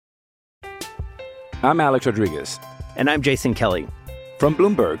I'm Alex Rodriguez. And I'm Jason Kelly. From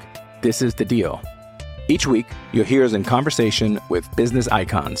Bloomberg, this is The Deal. Each week, you'll hear us in conversation with business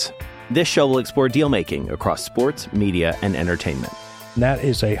icons. This show will explore deal-making across sports, media, and entertainment. That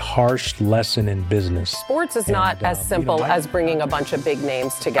is a harsh lesson in business. Sports is not as simple as bringing a bunch of big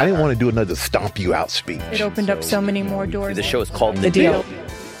names together. I didn't want to do another stomp you out speech. It opened up so many more doors. The show is called The Deal.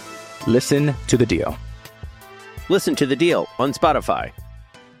 Listen to The Deal. Listen to The Deal on Spotify.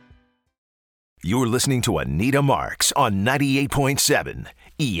 You're listening to Anita Marks on 98.7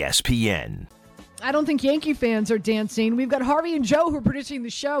 ESPN. I don't think Yankee fans are dancing. We've got Harvey and Joe who are producing the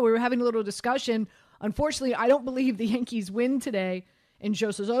show. We were having a little discussion. Unfortunately, I don't believe the Yankees win today. And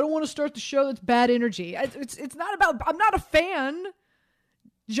Joe says, I don't want to start the show. That's bad energy. It's not about, I'm not a fan,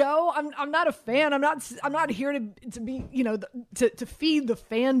 Joe. I'm not a fan. I'm not here to be, to feed the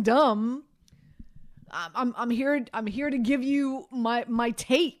fandom. I'm here to give you my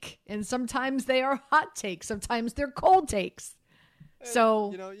take. And sometimes they are hot takes. Sometimes they're cold takes.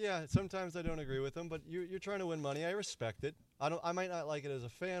 So, sometimes I don't agree with them, but you're trying to win money. I respect it. I might not like it as a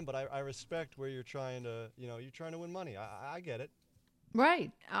fan, but I respect where you're trying to, you're trying to win money. I get it.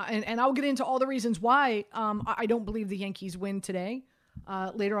 Right. And I'll get into all the reasons why I don't believe the Yankees win today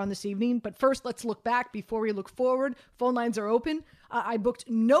later on this evening. But first, let's look back before we look forward. Phone lines are open. I booked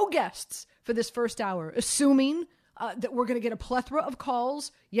no guests for this first hour, assuming that we're going to get a plethora of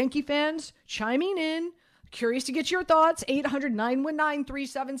calls. Yankee fans chiming in. Curious to get your thoughts.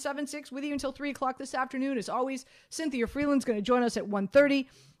 800-919-3776 with you until 3 o'clock this afternoon. As always, Cynthia Freeland's going to join us at 1:30.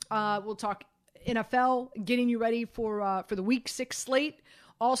 We'll talk NFL, getting you ready for the Week 6 slate.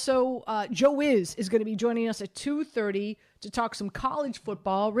 Also, Joe Wiz is going to be joining us at 2:30 to talk some college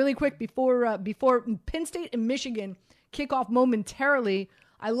football. Really quick, before Penn State and Michigan kick off momentarily,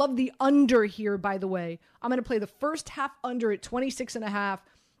 I love the under here, by the way. I'm going to play the first half under at 26.5.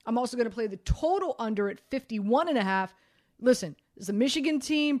 I'm also going to play the total under at 51.5. Listen, it's a Michigan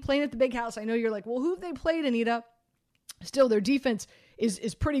team playing at the Big House. I know you're like, well, who have they played, Anita? Still, their defense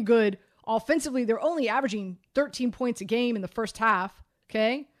is pretty good. Offensively, they're only averaging 13 points a game in the first half,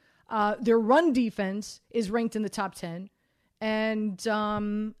 okay? Their run defense is ranked in the top 10. And,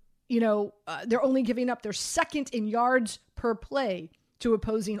 they're only giving up their second in yards per play to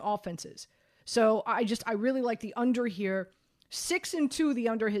opposing offenses. So I really like the under here. 6-2 the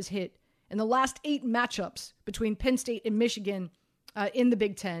under has hit in the last 8 matchups between Penn State and Michigan in the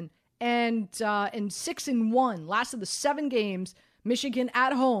Big Ten, and 6-1 last of the 7 games. Michigan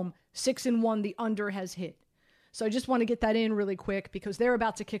at home, 6-1 the under has hit. So I just want to get that in really quick because they're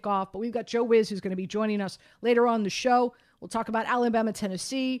about to kick off. But we've got Joe Wiz who's going to be joining us later on the show. We'll talk about Alabama,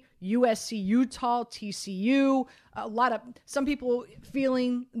 Tennessee, USC, Utah, TCU. Some people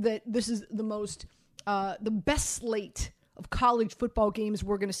feeling that this is the best slate of college football games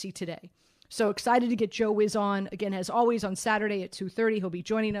we're going to see today. So excited to get Joe Wiz on. Again, as always, on Saturday at 2:30, he'll be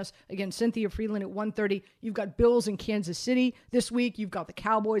joining us. Again, Cynthia Freeland at 1:30. You've got Bills in Kansas City this week. You've got the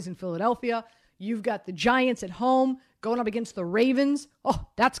Cowboys in Philadelphia. You've got the Giants at home going up against the Ravens. Oh,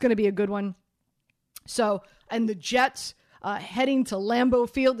 that's going to be a good one. So, and the Jets heading to Lambeau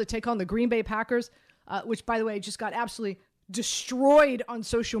Field to take on the Green Bay Packers, which, by the way, just got absolutely destroyed on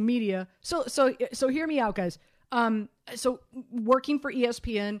social media. So hear me out, guys. So working for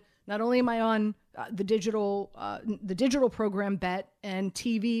ESPN, not only am I on the digital program Bet and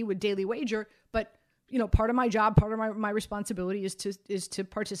TV with Daily Wager, but part of my job, part of my responsibility is to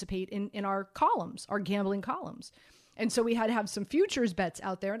participate in our columns, our gambling columns. And so we had to have some futures bets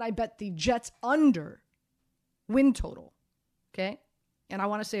out there, and I bet the Jets under win total. Okay. And I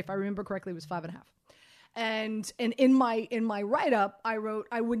want to say, if I remember correctly, it was 5.5. And in my write-up, I wrote,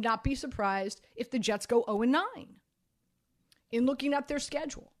 I would not be surprised if the Jets go 0-9 in looking at their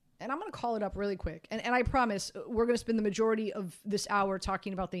schedule. And I'm going to call it up really quick. And I promise we're going to spend the majority of this hour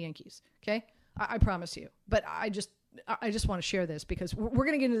talking about the Yankees. Okay? I promise you. But I just want to share this because we're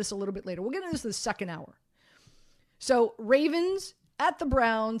going to get into this a little bit later. We'll get into this in the second hour. So Ravens at the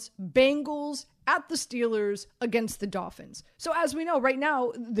Browns, Bengals at the Steelers against the Dolphins. So as we know, right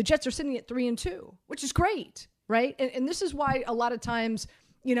now, the Jets are sitting at 3-2, which is great, right? And this is why a lot of times,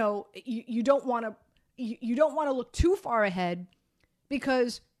 you don't want to look too far ahead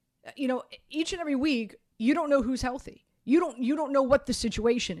because, each and every week, you don't know who's healthy. You don't know what the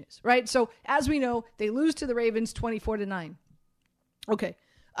situation is, right? So as we know, they lose to the Ravens 24-9. Okay.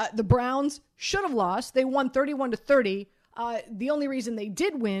 The Browns should have lost. They won 31-30. The only reason they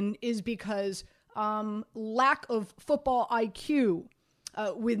did win is because lack of football IQ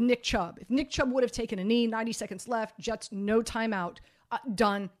with Nick Chubb. If Nick Chubb would have taken a knee, 90 seconds left, Jets, no timeout,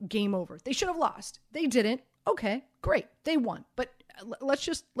 done, game over. They should have lost. They didn't. Okay, great. They won. But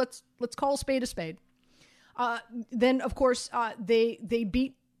let's call a spade a spade. Then, of course, they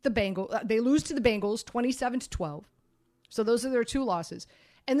beat the Bengals. They lose to the Bengals 27-12. So those are their 2 losses.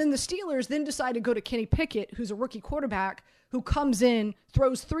 And then the Steelers then decide to go to Kenny Pickett, who's a rookie quarterback, who comes in,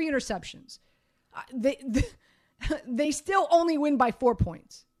 throws 3 interceptions. They still only win by 4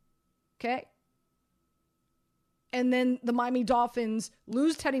 points. Okay? And then the Miami Dolphins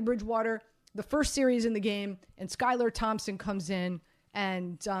lose Teddy Bridgewater, the first series in the game, and Skylar Thompson comes in,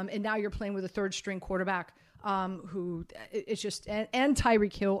 and now you're playing with a 3rd-string quarterback who it's just and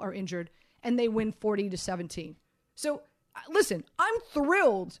Tyreek Hill are injured, and they win 40-17. So listen, I'm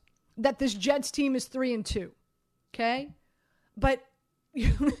thrilled that this Jets team is 3-2. Okay, but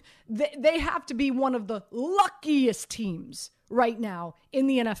they have to be one of the luckiest teams right now in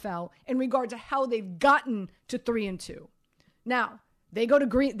the NFL in regard to how they've gotten to 3-2. Now they go to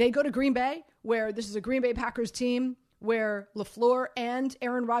Green Bay, where this is a Green Bay Packers team where LaFleur and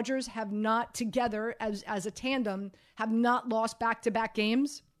Aaron Rodgers have not together as a tandem have not lost back-to-back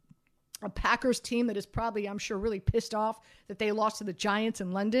games. A Packers team that is probably, I'm sure, really pissed off that they lost to the Giants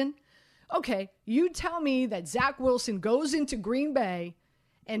in London. Okay, you tell me that Zach Wilson goes into Green Bay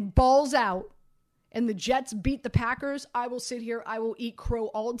and balls out and the Jets beat the Packers, I will sit here, I will eat crow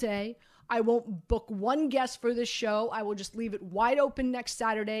all day. I won't book one guest for this show. I will just leave it wide open next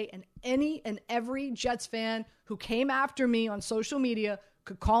Saturday, and any and every Jets fan who came after me on social media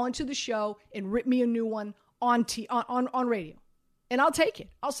could call into the show and rip me a new one on radio. And I'll take it.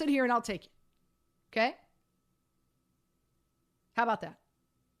 I'll sit here and I'll take it. Okay? How about that?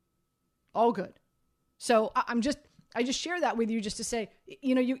 All good. So I just share that with you just to say,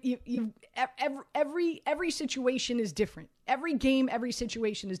 you know, every situation is different. Every game, every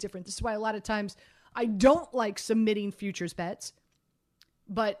situation is different. This is why a lot of times I don't like submitting futures bets,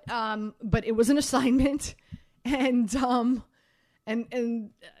 but it was an assignment, and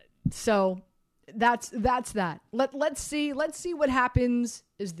so that's that. Let's see what happens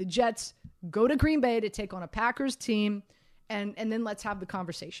as the Jets go to Green Bay to take on a Packers team, and then let's have the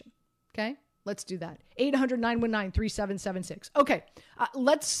conversation. Okay? Let's do that. 800-919-3776. Okay.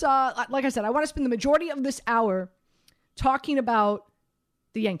 Let's, like I said, I want to spend the majority of this hour talking about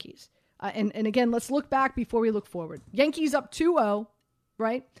the Yankees. And again, let's look back before we look forward. Yankees up 2-0,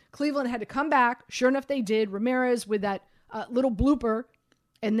 right? Cleveland had to come back. Sure enough, they did. Ramirez with that little blooper.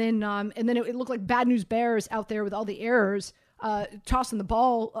 And then it looked like Bad News Bears out there with all the errors, tossing the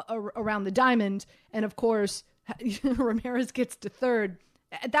ball around the diamond. And of course, Ramirez gets to third.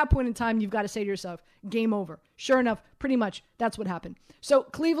 At that point in time, you've got to say to yourself, game over. Sure enough, pretty much that's what happened. So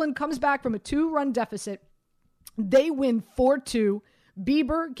Cleveland comes back from a 2-run deficit. They win 4-2.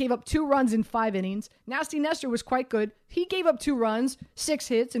 Bieber gave up 2 runs in 5 innings. Nasty Nestor was quite good. He gave up 2 runs, 6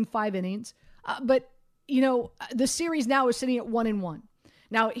 hits in 5 innings. But, you know, the series now is sitting at 1-1.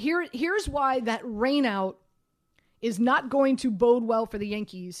 Now, here's why that rainout is not going to bode well for the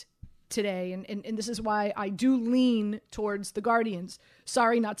Yankees today, and this is why I do lean towards the Guardians.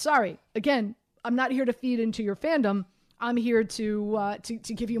 Sorry, not sorry. Again, I'm not here to feed into your fandom. I'm here to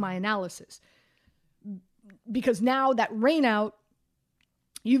give you my analysis. Because now that rainout,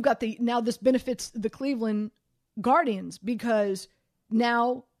 you've got this benefits the Cleveland Guardians, because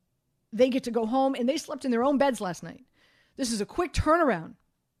now they get to go home, and they slept in their own beds last night. This is a quick turnaround.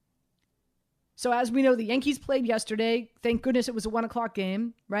 So as we know, the Yankees played yesterday. Thank goodness it was a 1:00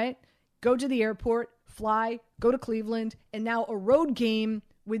 game, right? Go to the airport, fly, go to Cleveland, and now a road game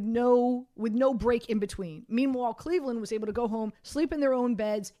with no break in between. Meanwhile, Cleveland was able to go home, sleep in their own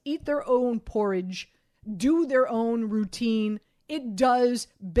beds, eat their own porridge, do their own routine. It does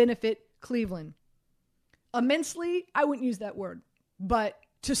benefit Cleveland. Immensely, I wouldn't use that word, but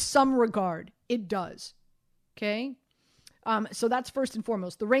to some regard, it does. Okay? So that's first and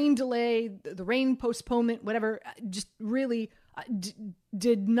foremost. The rain delay, the rain postponement, whatever, just really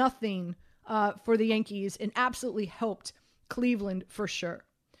did nothing for the Yankees and absolutely helped Cleveland for sure.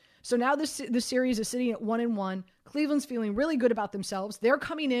 So now the series is sitting at 1-1. Cleveland's feeling really good about themselves. They're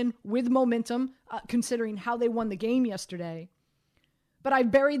coming in with momentum, considering how they won the game yesterday. But I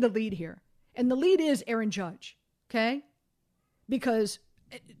buried the lead here. And the lead is Aaron Judge, okay? Because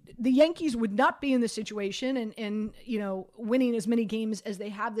the Yankees would not be in this situation and you know, winning as many games as they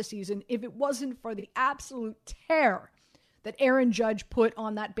have this season if it wasn't for the absolute tear that Aaron Judge put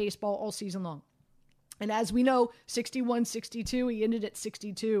on that baseball all season long. And as we know, 61-62, he ended at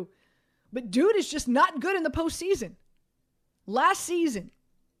 62. But dude is just not good in the postseason. Last season,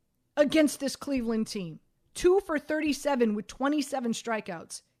 against this Cleveland team, 2 for 37 with 27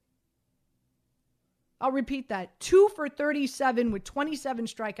 strikeouts. I'll repeat that. 2 for 37 with 27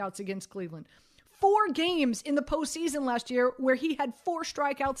 strikeouts against Cleveland. 4 games in the postseason last year where he had 4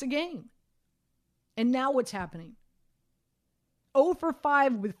 strikeouts a game. And now what's happening? 0 for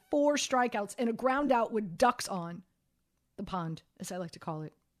 5 with 4 strikeouts and a ground out with ducks on the pond, as I like to call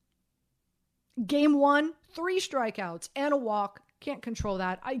it. Game 1, 3 strikeouts and a walk. Can't control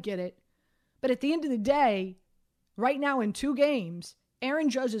that. I get it. But at the end of the day, right now in 2 games, Aaron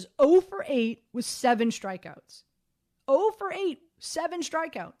Judge is 0 for 8 with 7 strikeouts. 0 for 8, 7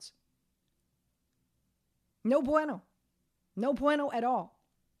 strikeouts. No bueno. No bueno at all.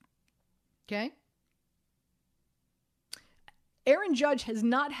 Okay? Aaron Judge has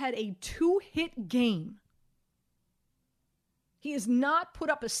not had a 2-hit game. He has not put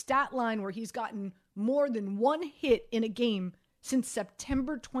up a stat line where he's gotten more than 1 hit in a game since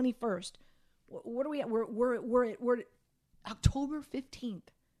September 21st. What are we at? We're at October 15th.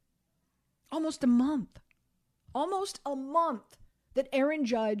 Almost a month. Almost a month that Aaron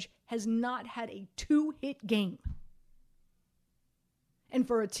Judge has not had a 2-hit game. And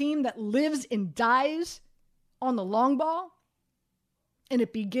for a team that lives and dies on the long ball, and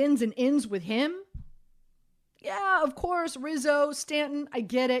it begins and ends with him, yeah, of course, Rizzo, Stanton, I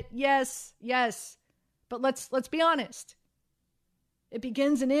get it. Yes. But let's be honest. It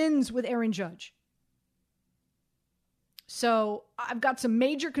begins and ends with Aaron Judge. So I've got some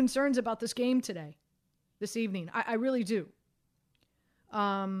major concerns about this game today, this evening. I really do.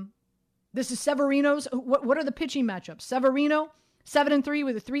 This is Severino's. What are the pitching matchups? Severino, 7-3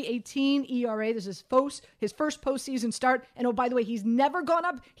 with a 3.18 ERA. This is his first postseason start. And oh, by the way, he's never gone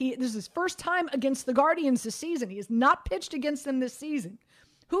up. This is his first time against the Guardians this season. He has not pitched against them this season.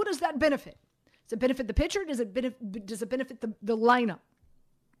 Who does that benefit? Does it benefit the pitcher? Does it benefit the lineup?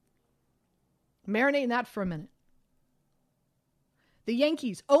 Marinate in that for a minute. The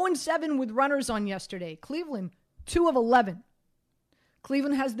Yankees, 0-7 with runners on yesterday. Cleveland, 2 of 11.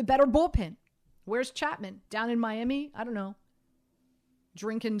 Cleveland has the better bullpen. Where's Chapman? Down in Miami? I don't know.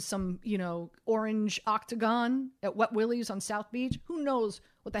 Drinking some, orange octagon at Wet Willie's on South Beach. Who knows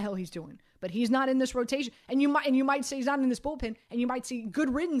what the hell he's doing? But he's not in this rotation. And you might say he's not in this bullpen, and you might see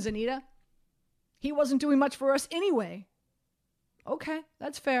good riddance, Anita. He wasn't doing much for us anyway. Okay,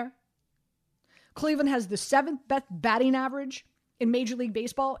 that's fair. Cleveland has the 7th best batting average in Major League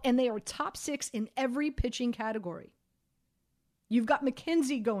Baseball, and they are top 6 in every pitching category. You've got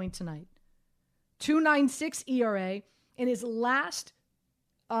McKenzie going tonight. 2.96 ERA. In his last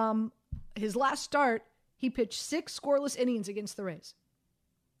start, he pitched 6 scoreless innings against the Rays.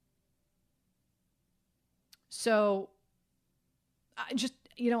 So, I just,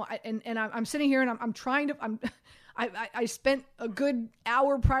 I'm sitting here and I'm trying to, I spent a good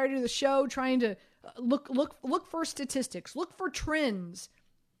hour prior to the show trying to look for statistics, look for trends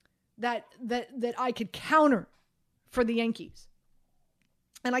that I could counter for the Yankees.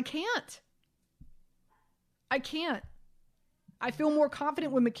 And I can't. I feel more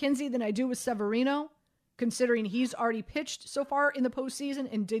confident with McKenzie than I do with Severino, considering he's already pitched so far in the postseason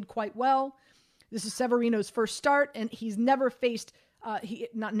and did quite well. This is Severino's first start, and he's never faced, he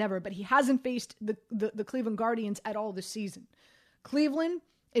hasn't faced the Cleveland Guardians at all this season. Cleveland,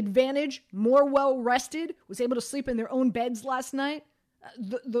 advantage, more well-rested, was able to sleep in their own beds last night.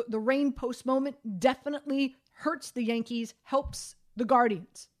 The rain post moment definitely hurts the Yankees, helps the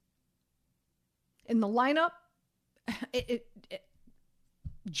Guardians. In the lineup,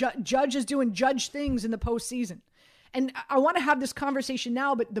 Judge is doing Judge things in the postseason. And I want to have this conversation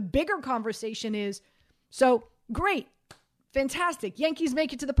now, but the bigger conversation is, so great, fantastic, Yankees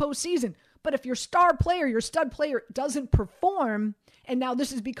make it to the postseason. But if your star player, your stud player doesn't perform, and now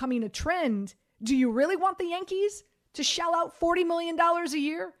this is becoming a trend, do you really want the Yankees to shell out $40 million a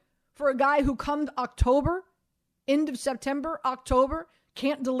year for a guy who come October, end of September, October,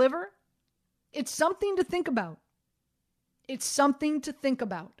 can't deliver? It's something to think about. It's something to think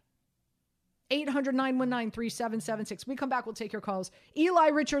about. 800-919-3776. We come back, we'll take your calls. Eli,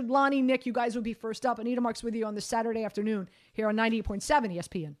 Richard, Lonnie, Nick, you guys will be first up. Anita Marks with you on this Saturday afternoon here on 98.7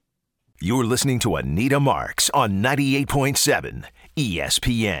 ESPN. You're listening to Anita Marks on 98.7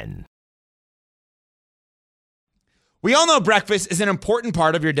 ESPN. We all know breakfast is an important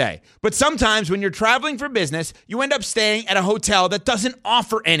part of your day, but sometimes when you're traveling for business, you end up staying at a hotel that doesn't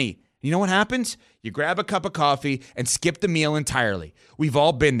offer any. You know what happens? You grab a cup of coffee and skip the meal entirely. We've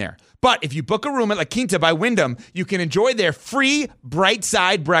all been there. But if you book a room at La Quinta by Wyndham, you can enjoy their free Bright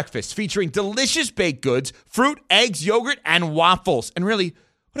Side breakfast featuring delicious baked goods, fruit, eggs, yogurt, and waffles. And really,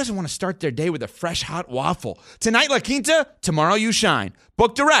 who doesn't want to start their day with a fresh, hot waffle? Tonight, La Quinta, tomorrow you shine.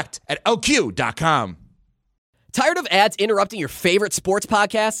 Book direct at LQ.com. Tired of ads interrupting your favorite sports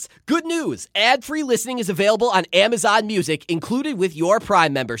podcasts? Good news! Ad-free listening is available on Amazon Music, included with your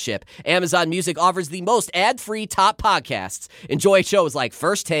Prime membership. Amazon Music offers the most ad-free top podcasts. Enjoy shows like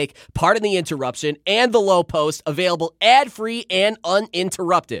First Take, Pardon the Interruption, and The Low Post, available ad-free and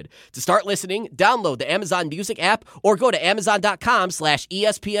uninterrupted. To start listening, download the Amazon Music app or go to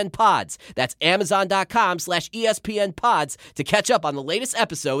amazon.com/ESPN Pods. That's amazon.com/ESPN Pods to catch up on the latest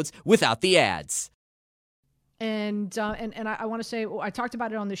episodes without the ads. And I want to say, I talked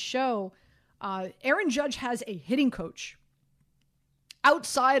about it on the show. Aaron Judge has a hitting coach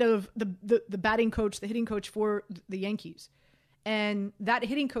outside of the batting coach, the hitting coach for the Yankees. And that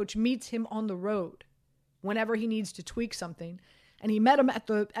hitting coach meets him on the road whenever he needs to tweak something. And he met him at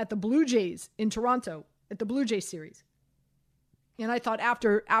the Blue Jays in Toronto, at the Blue Jays series. And I thought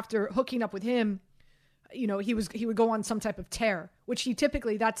after hooking up with him, he would go on some type of tear, which he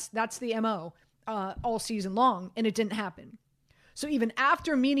typically, that's the MO. All season long, and it didn't happen. So even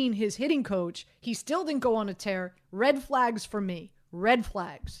after meeting his hitting coach, he still didn't go on a tear. Red flags for me. Red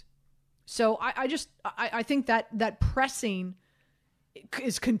flags. So I think that pressing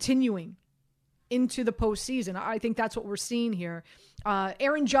is continuing into the postseason. I think that's what we're seeing here.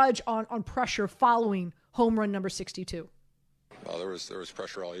 Aaron Judge on pressure following home run number 62. Well, there was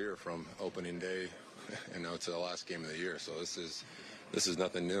pressure all year from opening day, to the last game of the year. So this is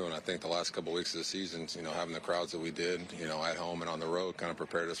nothing new, and I think the last couple of weeks of the season, having the crowds that we did, at home and on the road kind of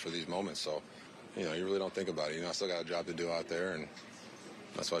prepared us for these moments. So, you really don't think about it. I still got a job to do out there, and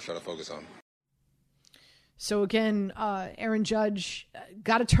that's what I try to focus on. So again, Aaron Judge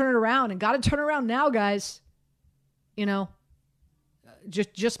got to turn it around, and got to turn it around now, guys.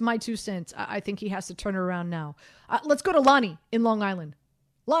 Just my 2 cents. I think he has to turn it around now. Let's go to Lonnie in Long Island.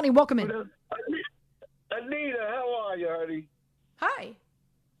 Lonnie, welcome in. Anita, how are you, honey? Hi.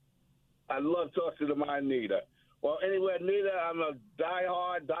 I love talking to my Anita. Well, anyway, Anita, I'm a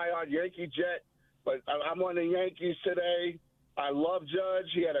diehard Yankee Jet, but I'm on the Yankees today. I love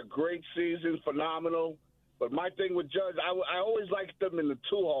Judge. He had a great season, phenomenal. But my thing with Judge, I always liked him in the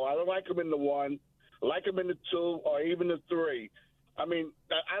 2-hole. I don't like him in the 1. I like him in the 2 or even the 3. I mean,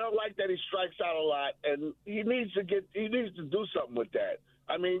 I don't like that he strikes out a lot, and he needs to do something with that.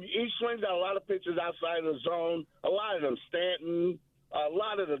 I mean, he swings out a lot of pitches outside of the zone. A lot of them, Stanton, a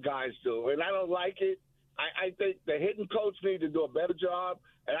lot of the guys do, and I don't like it. I think the hitting coach needs to do a better job,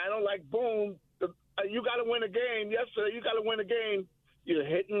 and I don't like Boone. You got to win a game. Yesterday, you got to win a game. You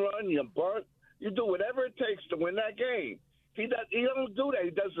hit and run, you bunt, you do whatever it takes to win that game. He don't do that.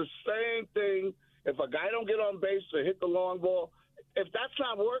 He does the same thing. If a guy don't get on base to hit the long ball, if that's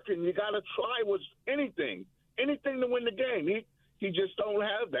not working, you got to try with anything to win the game. He just don't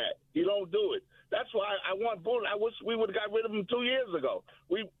have that. He don't do it. That's why I want Boone. I wish we would have got rid of him 2 years ago.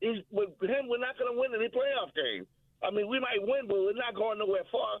 With him, we're not going to win any playoff game. I mean, we might win, but we're not going nowhere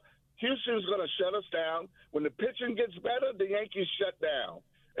far. Houston's going to shut us down. When the pitching gets better, the Yankees shut down.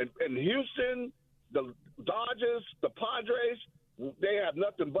 And Houston, the Dodgers, the Padres, they have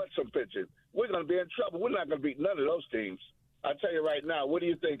nothing but some pitching. We're going to be in trouble. We're not going to beat none of those teams. I'll tell you right now. What do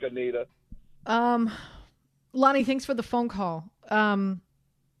you think, Anita? Lonnie, thanks for the phone call.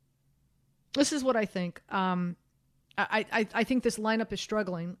 This is what I think. I think this lineup is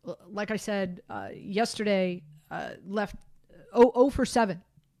struggling. Like I said, yesterday left 0 for 7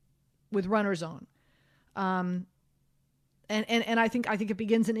 with runners on. And I think it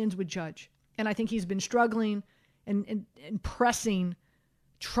begins and ends with Judge. And I think he's been struggling and pressing,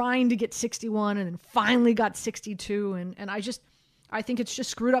 trying to get 61 and then finally got 62. And I think it's just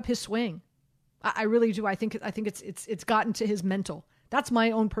screwed up his swing. I really do. I think it's gotten to his mental. That's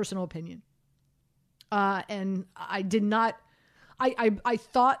my own personal opinion. And I did not. I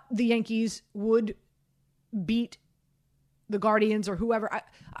thought the Yankees would beat the Guardians or whoever.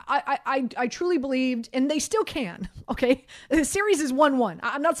 I truly believed, and they still can. Okay, the series is 1-1.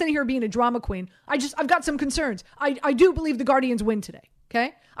 I'm not sitting here being a drama queen. I've got some concerns. I do believe the Guardians win today.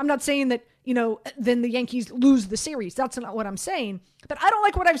 Okay, I'm not saying that then the Yankees lose the series. That's not what I'm saying. But I don't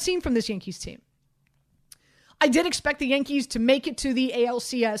like what I've seen from this Yankees team. I did expect the Yankees to make it to the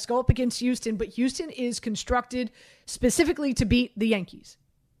ALCS, go up against Houston, but Houston is constructed specifically to beat the Yankees.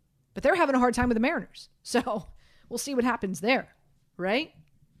 But they're having a hard time with the Mariners. So we'll see what happens there, right?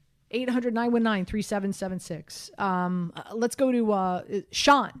 800-919-3776. Let's go to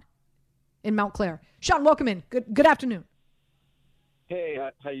Sean in Mount Clair. Sean, welcome in. Good afternoon. Hey,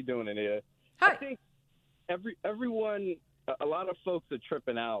 how you doing, Anita? Hi. I think everyone, a lot of folks are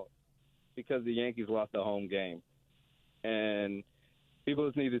tripping out because the Yankees lost a home game. And people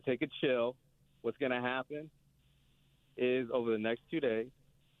just need to take a chill. What's going to happen is over the next 2 days,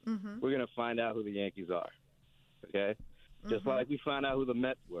 we're going to find out who the Yankees are. okay? Just like we found out who the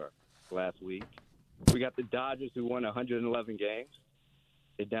Mets were last week. We got the Dodgers who won 111 games.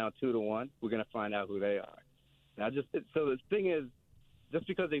 They're down 2-1. We're going to find out who they are. Now, so the thing is, just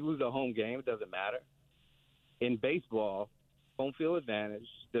because they lose a home game, it doesn't matter. In baseball, home field advantage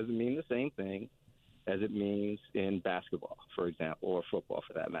doesn't mean the same thing as it means in basketball, for example, or football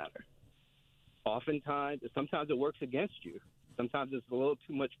for that matter. Sometimes it works against you. Sometimes it's a little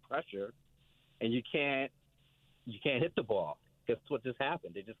too much pressure, and you can't hit the ball. That's what just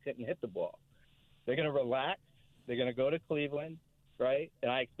happened. They just couldn't hit the ball. They're going to relax. They're going to go to Cleveland, right?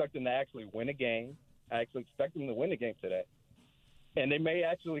 And I expect them to actually win a game. I actually expect them to win a game today. And they may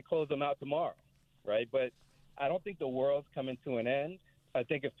actually close them out tomorrow, right? But I don't think the world's coming to an end. I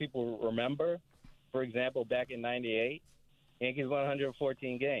think if people remember, for example, back in '98, Yankees won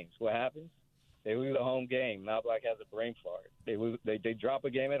 114 games. What happens? They lose a home game. Knobloch has a brain fart. They drop a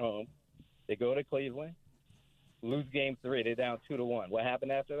game at home. They go to Cleveland, lose game 3. They're down 2-1. What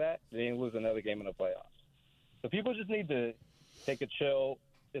happened after that? They didn't lose another game in the playoffs. So people just need to take a chill.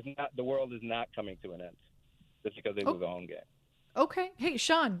 The world is not coming to an end just because they lose a home game. Okay. Hey,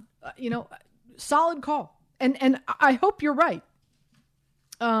 Sean, solid call. And I hope you're right.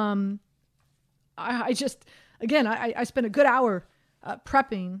 I spent a good hour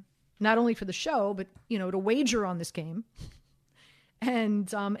prepping not only for the show, but, to wager on this game.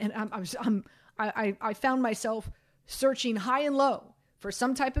 And I found myself searching high and low for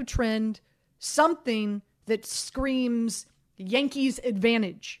some type of trend, something that screams Yankees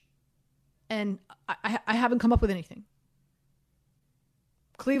advantage. And I haven't come up with anything.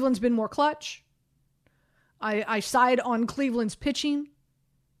 Cleveland's been more clutch. I side on Cleveland's pitching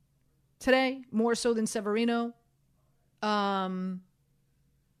today, more so than Severino.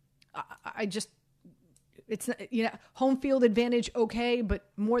 It's home field advantage, okay, but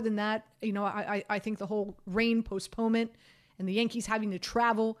more than that, I think the whole rain postponement and the Yankees having to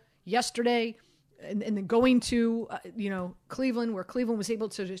travel yesterday and then going to, Cleveland, where Cleveland was able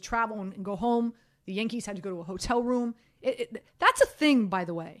to just travel and go home. The Yankees had to go to a hotel room. That's a thing, by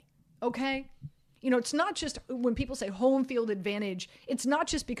the way, okay? It's not just when people say home field advantage, it's not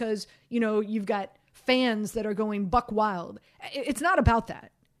just because, you've got fans that are going buck wild. It's not about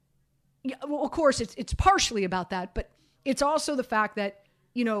that. Yeah, well, of course, it's partially about that, but it's also the fact that,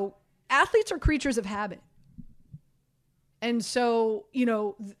 athletes are creatures of habit. And so,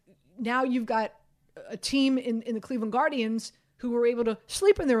 now you've got a team in the Cleveland Guardians who were able to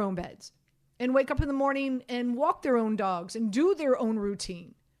sleep in their own beds and wake up in the morning and walk their own dogs and do their own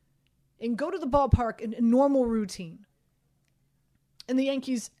routine and go to the ballpark in a normal routine. And the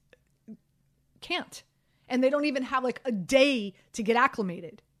Yankees can't. And they don't even have like a day to get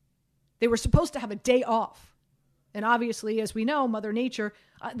acclimated. They were supposed to have a day off. And obviously, as we know, Mother Nature,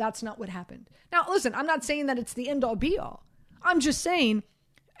 that's not what happened. Now, listen, I'm not saying that it's the end-all be-all. I'm just saying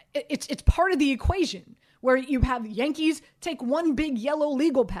it's part of the equation where you have Yankees take one big yellow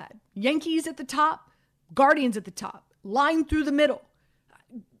legal pad. Yankees at the top, Guardians at the top, line through the middle.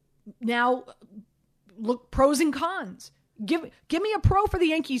 Now, look, pros and cons. Give me a pro for the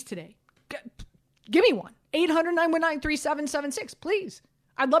Yankees today. Give me one. 800-919-3776, please.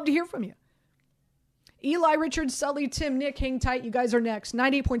 I'd love to hear from you. Eli, Richard, Sully, Tim, Nick, hang tight. You guys are next.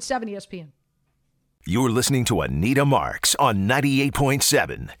 98.7 ESPN. You're listening to Anita Marks on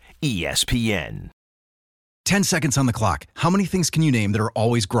 98.7 ESPN. 10 seconds on the clock. How many things can you name that are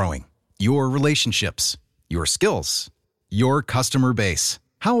always growing? Your relationships, your skills, your customer base.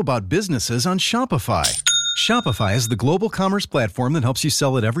 How about businesses on Shopify? Shopify is the global commerce platform that helps you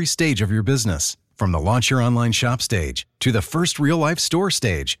sell at every stage of your business. From the launch your online shop stage, to the first real-life store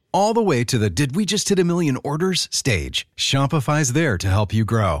stage, all the way to the did we just hit a million orders stage, Shopify's there to help you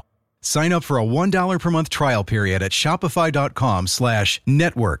grow. Sign up for a $1 per month trial period at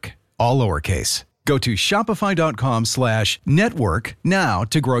shopify.com/network, all lowercase. Go to shopify.com/network now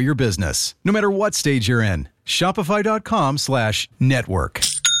to grow your business, no matter what stage you're in. Shopify.com/network.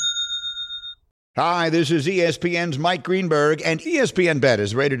 Hi, this is ESPN's Mike Greenberg, and ESPN Bet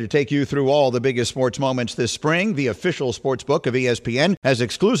is ready to take you through all the biggest sports moments this spring. The official sports book of ESPN has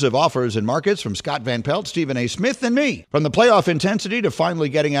exclusive offers and markets from Scott Van Pelt, Stephen A. Smith, and me. From the playoff intensity to finally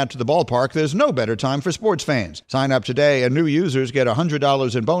getting out to the ballpark, there's no better time for sports fans. Sign up today, and new users get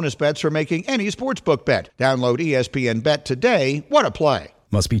 $100 in bonus bets for making any sportsbook bet. Download ESPN Bet today. What a play.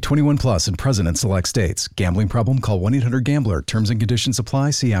 Must be 21 plus and present in select states. Gambling problem? Call 1-800-GAMBLER. Terms and conditions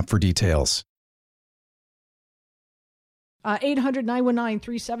apply. See app for details.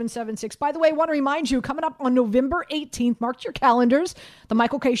 800-919-3776. By the way, I want to remind you, coming up on November 18th, mark your calendars, the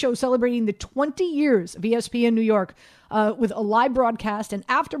Michael Kay Show celebrating the 20 years of ESPN New York with a live broadcast and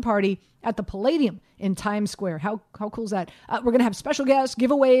after party at the Palladium in Times Square. How cool is that? We're going to have special guests,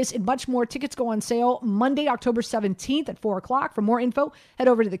 giveaways, and much more. Tickets go on sale Monday, October 17th at 4 o'clock. For more info, head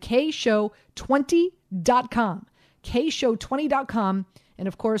over to the KShow20.com. KShow20.com. And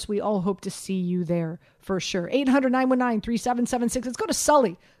of course, we all hope to see you there for sure. 800-919-3776. Let's go to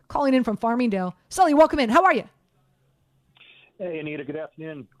Sully calling in from Farmingdale. Sully, welcome in. How are you? Hey, Anita. Good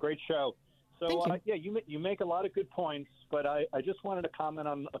afternoon. Great show. So, you make a lot of good points, but I just wanted to comment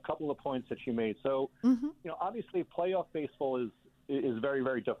on a couple of points that you made. So, obviously playoff baseball is very,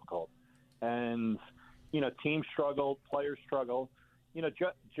 very difficult. And, teams struggle, players struggle.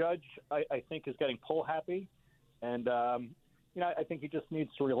 Judge, I think, is getting pull happy. And, I think he just needs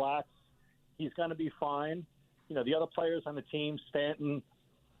to relax. He's going to be fine. The other players on the team, Stanton,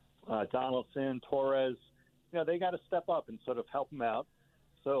 Donaldson, Torres, they got to step up and sort of help him out.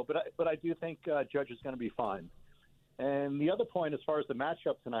 So, but I do think Judge is going to be fine. And the other point, as far as the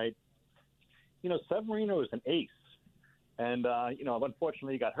matchup tonight, Severino is an ace. And,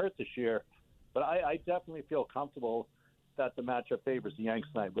 unfortunately he got hurt this year. But I definitely feel comfortable that the matchup favors the Yanks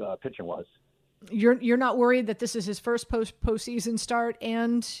tonight, pitching-wise. You're not worried that this is his first postseason start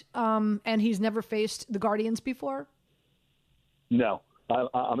and he's never faced the Guardians before? No,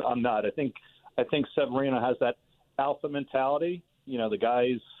 I'm not. I think Severino has that alpha mentality. The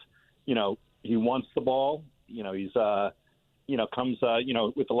guy's, he wants the ball. He's, comes,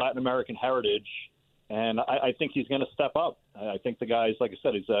 with the Latin American heritage, and I think he's going to step up. I think the guy's, like I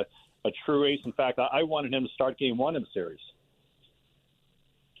said, he's a true ace. In fact, I wanted him to start Game 1 in the series.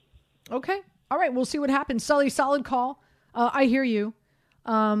 Okay. All right, we'll see what happens. Sully, solid call. I hear you.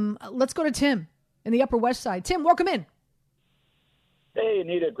 Let's go to Tim in the Upper West Side. Tim, welcome in. Hey,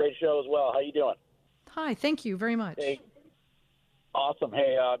 Anita, great show as well. How you doing? Hi, thank you very much. Hey, awesome.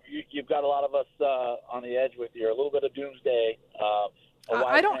 Hey, you've got a lot of us on the edge with your a little bit of doomsday.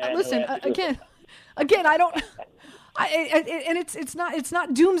 I don't listen again. I don't. And it's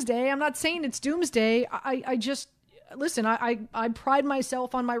not doomsday. I'm not saying it's doomsday. I just. Listen, I pride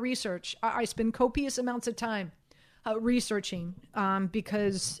myself on my research. I spend copious amounts of time researching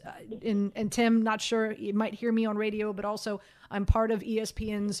because, and Tim, not sure, you might hear me on radio, but also I'm part of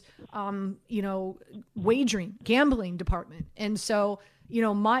ESPN's, gambling department. And so,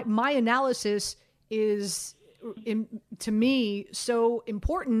 my analysis is, to me, so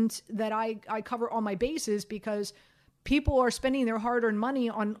important that I cover all my bases because people are spending their hard-earned money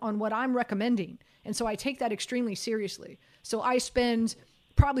on what I'm recommending. And so I take that extremely seriously. So I spend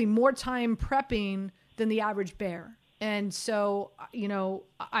probably more time prepping than the average bear. And so,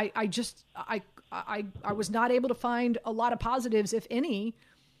 I was not able to find a lot of positives, if any,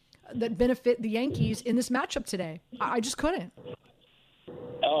 that benefit the Yankees in this matchup today. I just couldn't.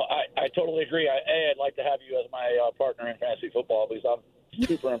 Oh, I totally agree. I'd like to have you as my partner in fantasy football because I'm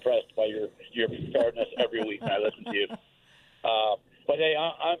super impressed by your fairness every week when I listen to you. But hey,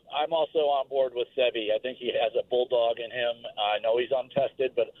 I'm also on board with Sevy. I think he has a bulldog in him. I know he's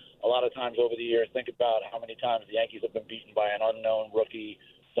untested, but a lot of times over the years, think about how many times the Yankees have been beaten by an unknown rookie,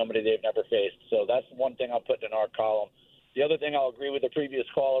 somebody they've never faced. So that's one thing I'll put in our column. The other thing I'll agree with the previous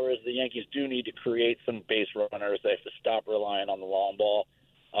caller is the Yankees do need to create some base runners. They have to stop relying on the long ball.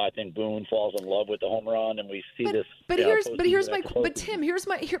 I think Boone falls in love with the home run, and we see this. But Tim, here's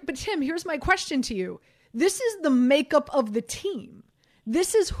my question to you. This is the makeup of the team.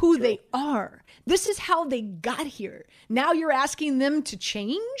 This is who they are. This is how they got here. Now you're asking them to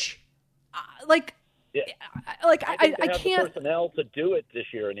change? I can't. The personnel to do it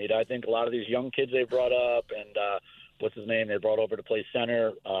this year, Anita. I think a lot of these young kids they brought up, and what's his name? They brought over to play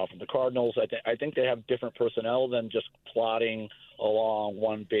center from the Cardinals. I think they have different personnel than just plodding along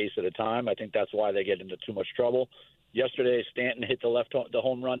one base at a time. I think that's why they get into too much trouble. Yesterday, Stanton hit the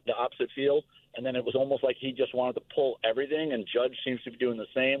home run to opposite field, and then it was almost like he just wanted to pull everything, and Judge seems to be doing the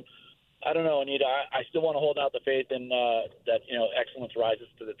same. I don't know, Anita. I still want to hold out the faith in that excellence rises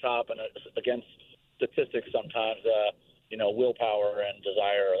to the top, and against statistics sometimes, willpower and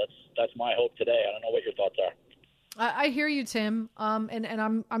desire. That's my hope today. I don't know what your thoughts are. I hear you, Tim,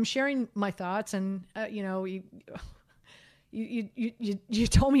 and I'm sharing my thoughts, and You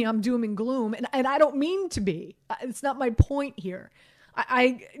told me I'm doom and gloom, and I don't mean to be. It's not my point here.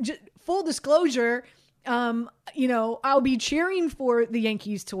 I full disclosure, I'll be cheering for the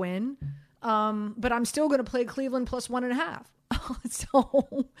Yankees to win, but I'm still going to play Cleveland plus 1.5.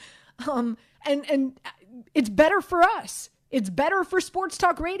 So, and it's better for us. It's better for Sports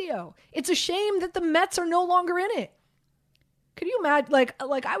Talk Radio. It's a shame that the Mets are no longer in it. Could you imagine,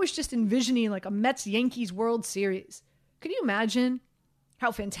 like I was just envisioning like a Mets-Yankees World Series. Could you imagine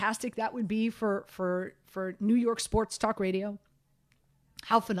how fantastic that would be for New York sports talk radio?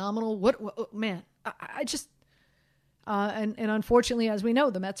 How phenomenal. What man, I just, and unfortunately, as we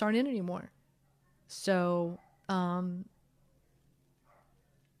know, the Mets aren't in anymore. So, by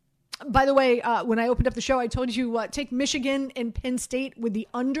the way, when I opened up the show, I told you take Michigan and Penn State with the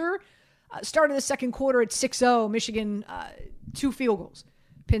under. Start of the second quarter at 6-0. Michigan, 2 field goals.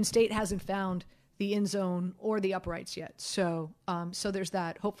 Penn State hasn't found the end zone or the uprights yet. So there's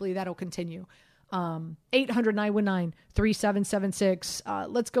that. Hopefully that'll continue. 800-919-3776.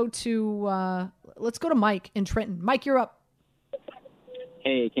 Let's go to Mike in Trenton. Mike, you're up.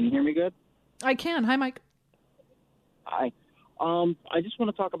 Hey, can you hear me good? I can. Hi, Mike. Hi. I just want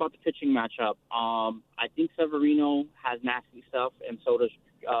to talk about the pitching matchup. I think Severino has nasty stuff, and so does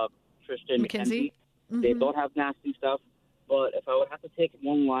Tristan McKenzie. Mm-hmm. They both have nasty stuff. But if I would have to take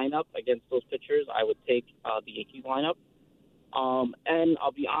one lineup against those pitchers, I would take the Yankees lineup. And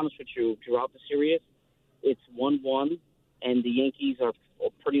I'll be honest with you, throughout the series, it's 1-1, and the Yankees are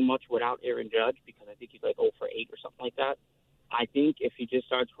pretty much without Aaron Judge because I think he's like 0 for 8 or something like that. I think if he just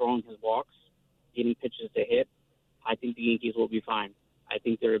starts throwing his walks, getting pitches to hit, I think the Yankees will be fine. I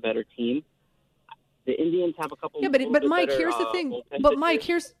think they're a better team. The Indians have a couple. Yeah, but Mike, better, here's the thing. But Mike,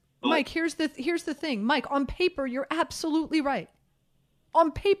 here's the thing. Mike, on paper, you're absolutely right.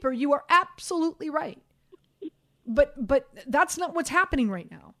 On paper, you are absolutely right. But that's not what's happening right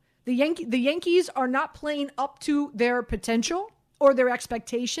now. The Yankees are not playing up to their potential or their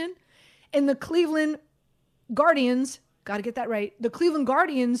expectation, and the Cleveland Guardians, got to get that right. The Cleveland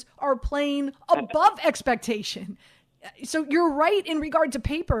Guardians are playing above expectation. So you're right in regard to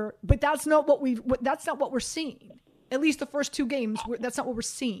paper, but that's not what we're seeing. At least the first 2 games, that's not what we're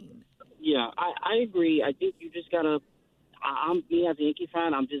seeing. Yeah, I agree. I think you just gotta. Me as a Yankee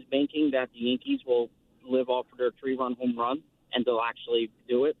fan, I'm just banking that the Yankees will live off of their 3-run home run, and they'll actually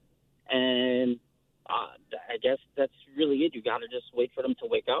do it. And I guess that's really it. You got to just wait for them to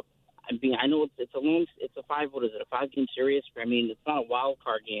wake up. I mean, I know it's a 5-game series. I mean, it's not a wild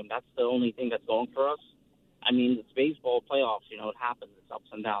card game. That's the only thing that's going for us. I mean, it's baseball playoffs. You know, it happens. It's ups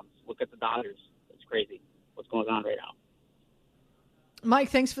and downs. Look at the Dodgers. It's crazy what's going on right now. Mike,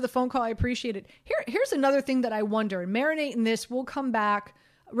 thanks for the phone call. I appreciate it. Here's another thing that I wonder. Marinate in this. We'll come back.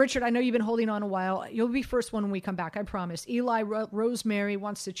 Richard, I know you've been holding on a while. You'll be first one when we come back, I promise. Eli Rosemary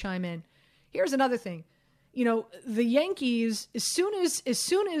wants to chime in. Here's another thing. You know, the Yankees, as soon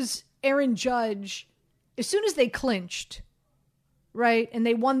as Aaron Judge, as soon as they clinched, right, and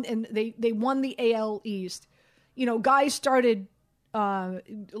they won the AL East, you know, guys started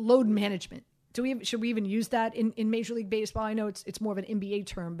load management. Should we even use that in Major League Baseball? I know it's more of an NBA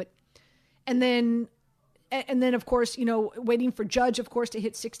term, but and then of course, you know, waiting for Judge, of course, to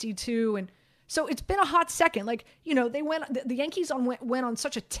hit 62, and so it's been a hot second. Like, you know, the Yankees went on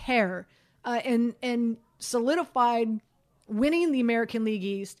such a tear and solidified winning the American League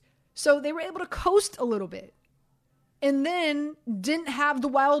East, so they were able to coast a little bit, and then didn't have the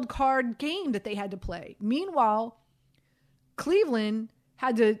wild card game that they had to play. Meanwhile, Cleveland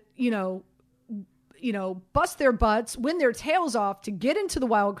had to, you know, bust their butts, win their tails off to get into the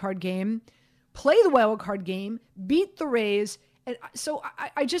wild card game, play the wild card game, beat the Rays. And so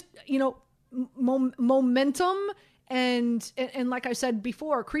I just, you know, momentum and like I said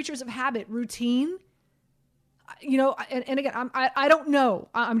before, creatures of habit, routine, you know, and again, I don't know.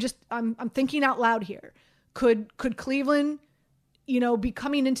 I'm thinking out loud here. Could Cleveland, you know, be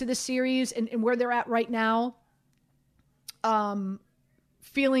coming into this series and where they're at right now,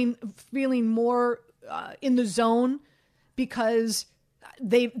 feeling more in the zone because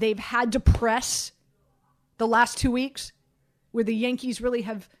they've had to press the last 2 weeks where the Yankees really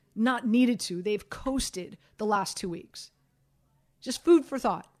have not needed to. They've coasted the last 2 weeks. Just food for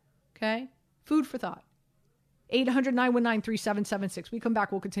thought, okay? Food for thought. 800-919-3776. We come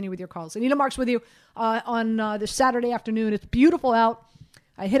back, we'll continue with your calls. Anita Marks with you on this Saturday afternoon. It's beautiful out.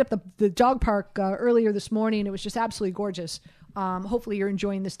 I hit up the dog park earlier this morning. It was just absolutely gorgeous. Hopefully you're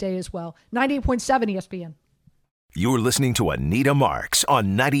enjoying this day as well. 98.7 ESPN. You're listening to Anita Marks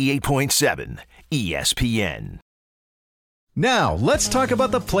on 98.7 ESPN. Now, let's talk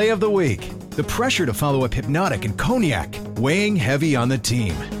about the play of the week. The pressure to follow up Hypnotic and Cognac, weighing heavy on the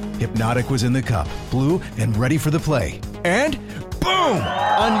team. Hypnotic was in the cup, blue, and ready for the play. And boom!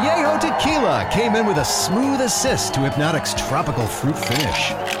 Añejo Tequila came in with a smooth assist to Hypnotic's tropical fruit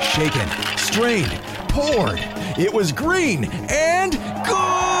finish. Shaken, strained, poured. It was green and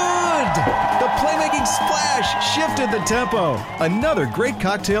good! The playmaking splash shifted the tempo. Another great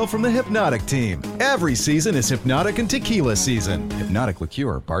cocktail from the Hypnotic team. Every season is Hypnotic and Tequila season. Hypnotic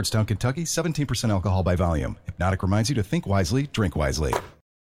Liqueur, Bardstown, Kentucky, 17% alcohol by volume. Hypnotic reminds you to think wisely, drink wisely.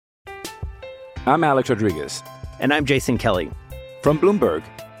 I'm Alex Rodriguez. And I'm Jason Kelly. From Bloomberg,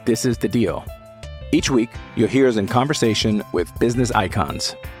 this is The Deal. Each week, you'll hear us in conversation with business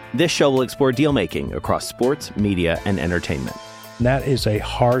icons. This show will explore deal-making across sports, media, and entertainment. That is a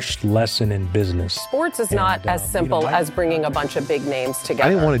harsh lesson in business. Sports is not as simple as bringing a bunch of big names together. I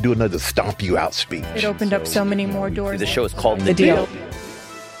didn't want to do another stomp you out speech. It opened up so many more doors. The show is called The Deal.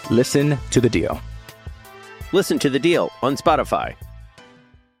 Listen to The Deal. Listen to The Deal on Spotify.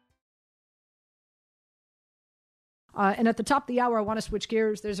 And at the top of the hour, I want to switch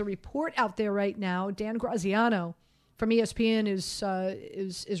gears. There's a report out there right now. Dan Graziano from ESPN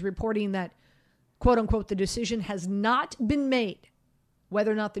is reporting that, quote unquote, the decision has not been made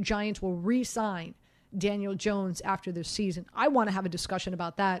whether or not the Giants will re-sign Daniel Jones after this season. I want to have a discussion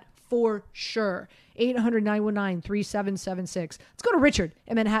about that for sure. 800-919-3776. Let's go to Richard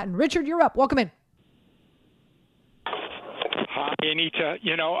in Manhattan. Richard, you're up. Welcome in. Hi, Anita.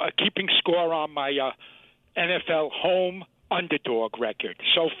 Keeping score on my NFL home underdog record.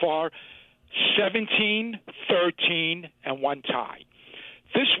 So far, 17, 13, and 1 tie.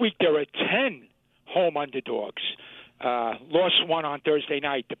 This week, there are 10 home underdogs. Lost one on Thursday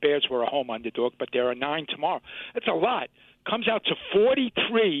night. The Bears were a home underdog, but there are 9 tomorrow. That's a lot. Comes out to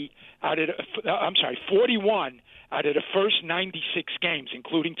 41 out of the first 96 games,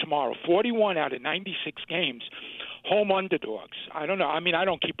 including tomorrow. 41 out of 96 games, home underdogs. I don't know. I mean, I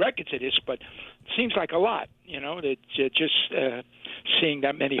don't keep records of this, but it seems like a lot. That just seeing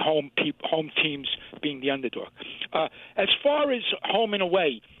that many home teams being the underdog. As far as home and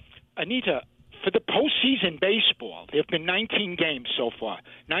away, Anita, for the postseason baseball, there have been 19 games so far,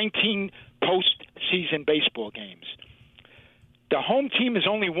 19 postseason baseball games. The home team has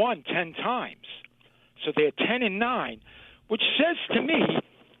only won 10 times, so they're 10-9, which says to me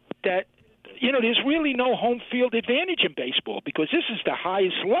that there's really no home field advantage in baseball because this is the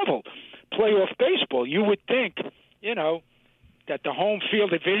highest level playoff baseball. You would think, that the home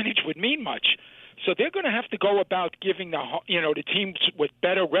field advantage would mean much. So they're going to have to go about giving the teams with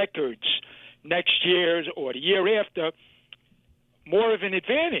better records next year or the year after more of an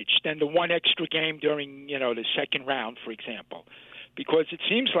advantage than the one extra game during, the second round, for example, because it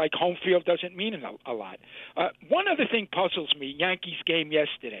seems like home field doesn't mean a lot. One other thing puzzles me, Yankees game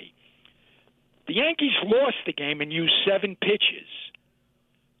yesterday. The Yankees lost the game and used 7 pitches.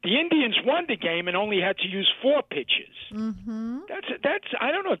 The Indians won the game and only had to use 4 pitches. Mm-hmm. That's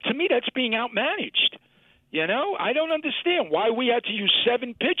I don't know. To me, that's being outmanaged. I don't understand why we had to use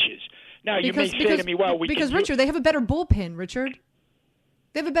 7 pitches. Now, you may say to me, well, Richard, they have a better bullpen, Richard.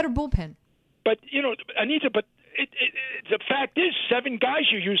 They have a better bullpen. But, Anita, the fact is 7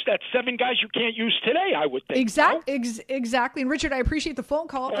 guys you use, that's 7 guys you can't use today, I would think. Exactly. And, Richard, I appreciate the phone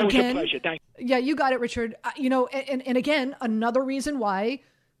call. Always a pleasure. Thank you. Yeah, you got it, Richard. And again, another reason why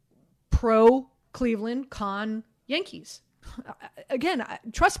pro Cleveland, con Yankees. Again,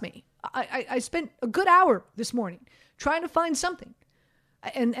 trust me, I spent a good hour this morning trying to find something.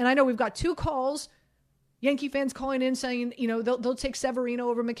 And I know we've got 2 calls, Yankee fans calling in saying, they'll take Severino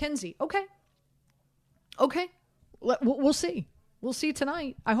over McKenzie. Okay. We'll see. We'll see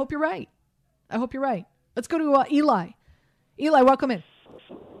tonight. I hope you're right. Let's go to Eli. Eli, welcome in.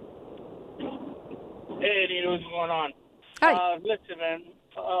 Hey, Nina, what's going on? Hi. Listen, man,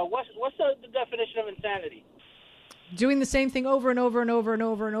 what's the definition of insanity? Doing the same thing over and over and over and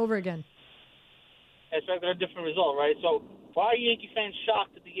over and over again. Expecting a different result, right? So why are Yankee fans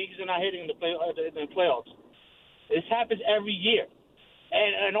shocked that the Yankees are not hitting in the playoffs? This happens every year.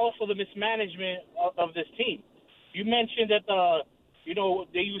 And also the mismanagement of this team. You mentioned that,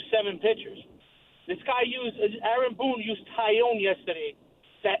 they use 7 pitchers. This guy Aaron Boone used Tyone yesterday.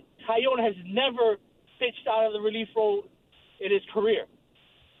 That Tyone has never pitched out of the relief role in his career.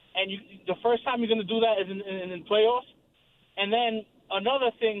 And the first time you're going to do that is in playoffs. And then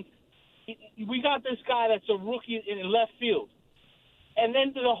another thing, we got this guy that's a rookie in left field. And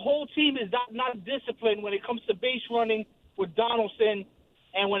then the whole team is not disciplined when it comes to base running with Donaldson.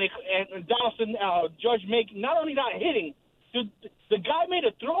 And when Donaldson, Judge not only not hitting, the guy made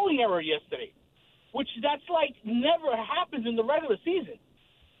a throwing error yesterday, which that's like never happens in the regular season.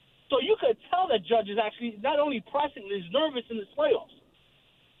 So you could tell that Judge is actually not only pressing, he's nervous in the playoffs.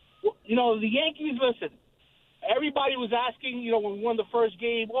 The Yankees, listen, everybody was asking, when we won the first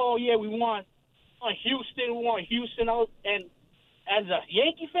game, oh, yeah, we won Houston out. And as a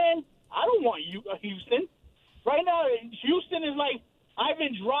Yankee fan, I don't want Houston. Right now, Houston is like,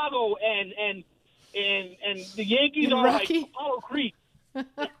 Ivan Drago and the Yankees are Rocky? like Apollo Creed.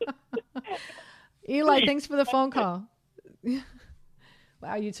 Eli, thanks for the phone call.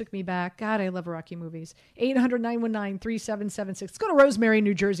 Wow, you took me back. God, I love Rocky movies. 800-919-3776. Let's go to Rosemary,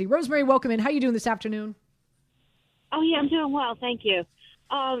 New Jersey. Rosemary, welcome in. How you doing this afternoon? Oh, yeah, I'm doing well. Thank you.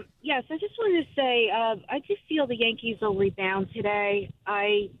 Yes, I just wanted to say I do feel the Yankees will rebound today.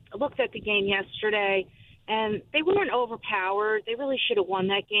 I looked at the game yesterday, and they weren't overpowered. They really should have won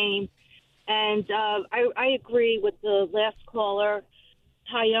that game. And I agree with the last caller.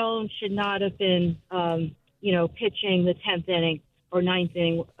 Tyone should not have been, pitching the 10th inning or 9th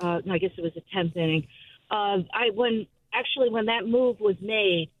inning. No, I guess it was the 10th inning. When that move was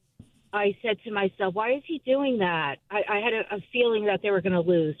made, I said to myself, why is he doing that? I had a feeling that they were going to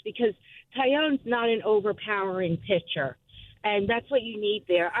lose because Tyone's not an overpowering pitcher, and that's what you need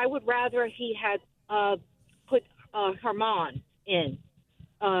there. I would rather he had put Herman in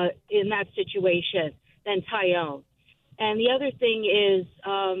that situation than Tyone. And the other thing is,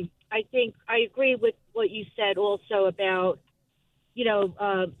 I think I agree with what you said also about,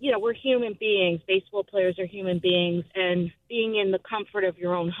 we're human beings. Baseball players are human beings, and being in the comfort of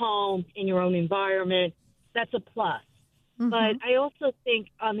your own home, in your own environment, that's a plus. Mm-hmm. But I also think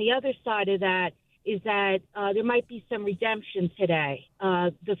on the other side of that is that there might be some redemption today,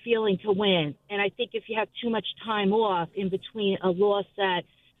 the feeling to win. And I think if you have too much time off in between a loss that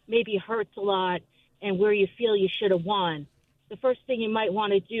maybe hurts a lot and where you feel you should have won, the first thing you might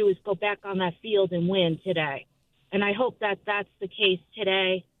want to do is go back on that field and win today. And I hope that that's the case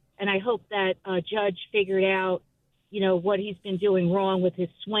today. And I hope that Judge figured out, what he's been doing wrong with his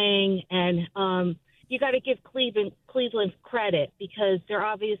swing. And you got to give Cleveland credit because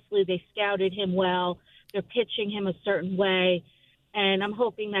they scouted him well. They're pitching him a certain way. And I'm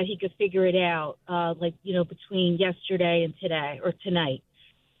hoping that he could figure it out, between yesterday and today or tonight.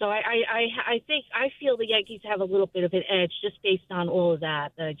 So I feel the Yankees have a little bit of an edge just based on all of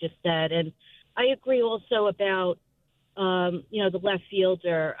that I just said. And I agree also about, the left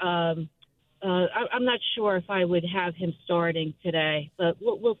fielder. I'm not sure if I would have him starting today, but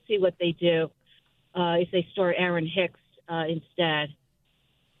we'll see what they do if they start Aaron Hicks instead.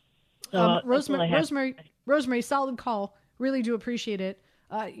 So, Rosemary, solid call. Really do appreciate it.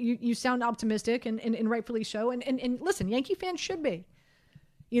 You sound optimistic and rightfully so. And listen, Yankee fans should be.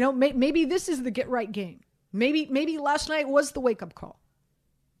 Maybe this is the get right game. Maybe last night was the wake up call.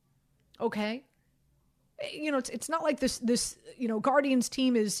 Okay. It's not like this Guardians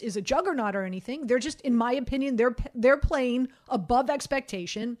team is a juggernaut or anything. They're just, in my opinion, they're playing above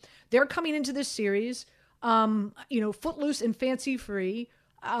expectation. They're coming into this series, footloose and fancy free,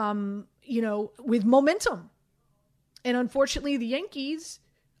 with momentum. And unfortunately, the Yankees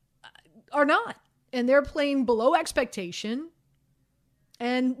are not, and they're playing below expectation,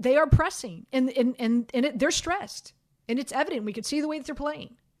 and they are pressing, and they're stressed, and it's evident. We can see the way that they're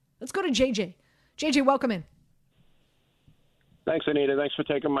playing. Let's go to JJ. JJ, welcome in. Thanks, Anita. Thanks for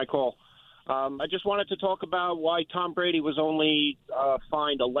taking my call. I just wanted to talk about why Tom Brady was only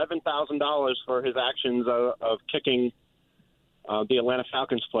fined $11,000 for his actions of kicking the Atlanta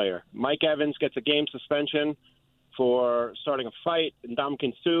Falcons player. Mike Evans gets a game suspension for starting a fight, and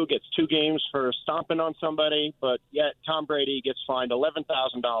Ndamukong Suh gets 2 games for stomping on somebody, but yet Tom Brady gets fined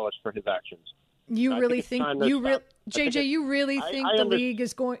 $11,000 for his actions. You really think the league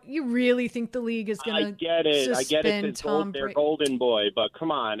is going to I get it. It's Tom their Brady? golden boy, but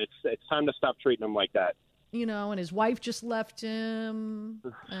come on, it's time to stop treating him like that. And his wife just left him.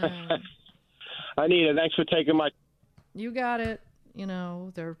 Anita, thanks for taking my... You got it.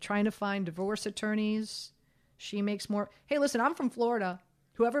 They're trying to find divorce attorneys. She makes more. Hey, listen, I'm from Florida.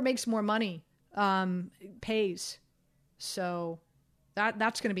 Whoever makes more money pays. So...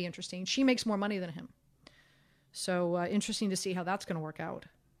 That's going to be interesting. She makes more money than him. So interesting to see how that's going to work out.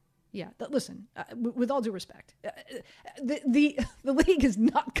 Yeah, listen, with all due respect, the league is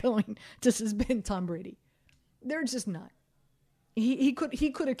not going to suspend Tom Brady. They're just not. He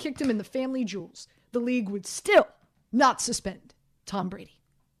could have kicked him in the family jewels. The league would still not suspend Tom Brady.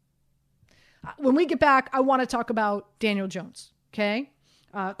 When we get back, I want to talk about Daniel Jones, okay?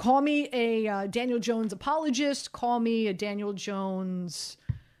 Call me a Daniel Jones apologist. Call me a Daniel Jones,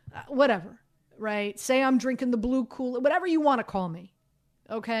 whatever, right? Say I'm drinking the blue Kool-Aid, whatever you want to call me,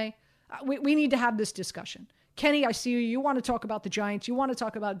 okay? We need to have this discussion. Kenny, I see you. You want to talk about the Giants. You want to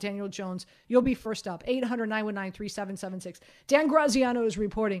talk about Daniel Jones. You'll be first up. 800-919-3776. Dan Graziano is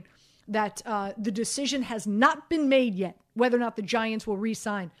reporting that the decision has not been made yet whether or not the Giants will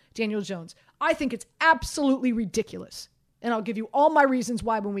re-sign Daniel Jones. I think it's absolutely ridiculous. And I'll give you all my reasons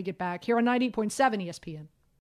why when we get back here on 98.7 ESPN.